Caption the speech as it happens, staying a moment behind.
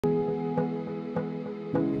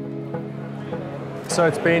So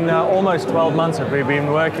it's been almost 12 months that we've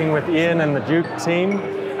been working with Ian and the DEWC team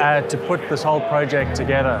to put this whole project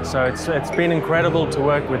together. So it's been incredible to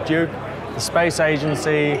work with DEWC, the Space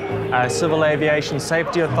Agency, Civil Aviation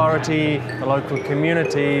Safety Authority, the local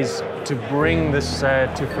communities to bring this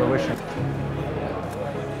to fruition.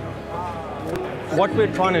 What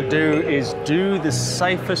we're trying to do is do the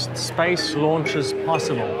safest space launches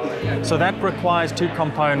possible. So that requires two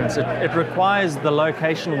components. It requires the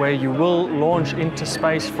location where you will launch into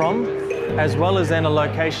space from, as well as then a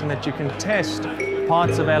location that you can test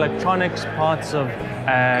parts of electronics, parts of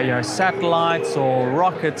satellites or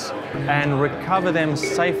rockets, and recover them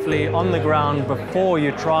safely on the ground before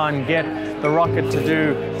you try and get the rocket to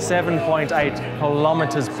do 7.8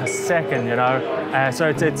 kilometers per second, So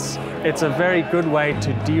it's a very good way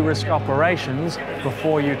to de-risk operations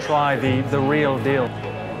before you try the real deal.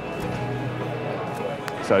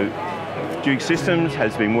 So DEWC Systems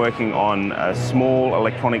has been working on small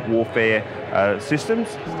electronic warfare systems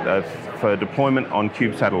for deployment on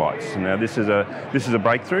cube satellites. Now this is a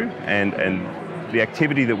breakthrough, and the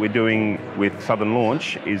activity that we're doing with Southern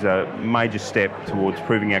Launch is a major step towards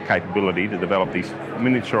proving our capability to develop these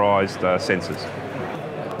miniaturized sensors.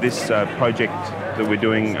 This project that we're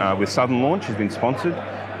doing with Southern Launch has been sponsored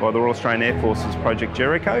by the Royal Australian Air Force's Project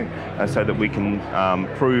Jericho, so that we can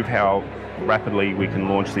prove how rapidly we can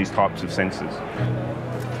launch these types of sensors.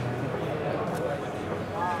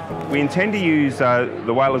 We intend to use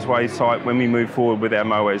the Whalers Way site when we move forward with our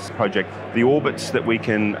MOAS project. The orbits that we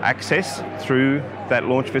can access through that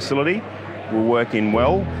launch facility will work in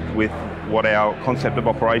well with what our concept of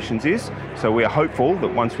operations is. So we are hopeful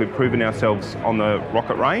that once we've proven ourselves on the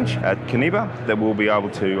rocket range at Kaniba, that we'll be able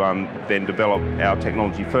to then develop our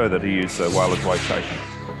technology further to use the Whalers Way station.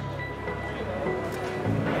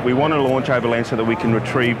 We want to launch over land so that we can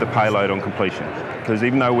retrieve the payload on completion. Because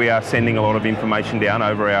even though we are sending a lot of information down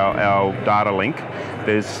over our data link,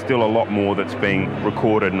 there's still a lot more that's being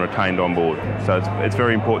recorded and retained on board. So it's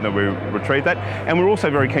very important that we retrieve that. And we're also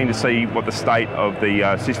very keen to see what the state of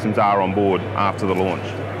the systems are on board after the launch.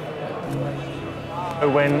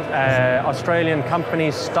 When Australian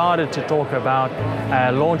companies started to talk about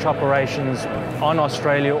launch operations on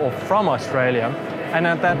Australia or from Australia, and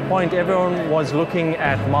at that point, everyone was looking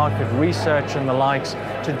at market research and the likes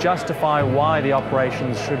to justify why the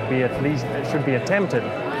operations should be attempted.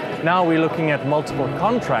 Now we're looking at multiple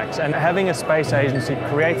contracts, and having a space agency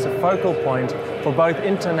creates a focal point for both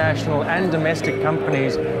international and domestic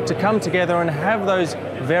companies to come together and have those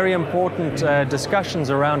very important discussions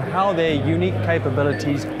around how their unique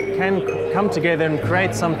capabilities can come together and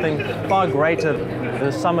create something far greater.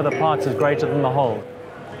 The sum of the parts is greater than the whole.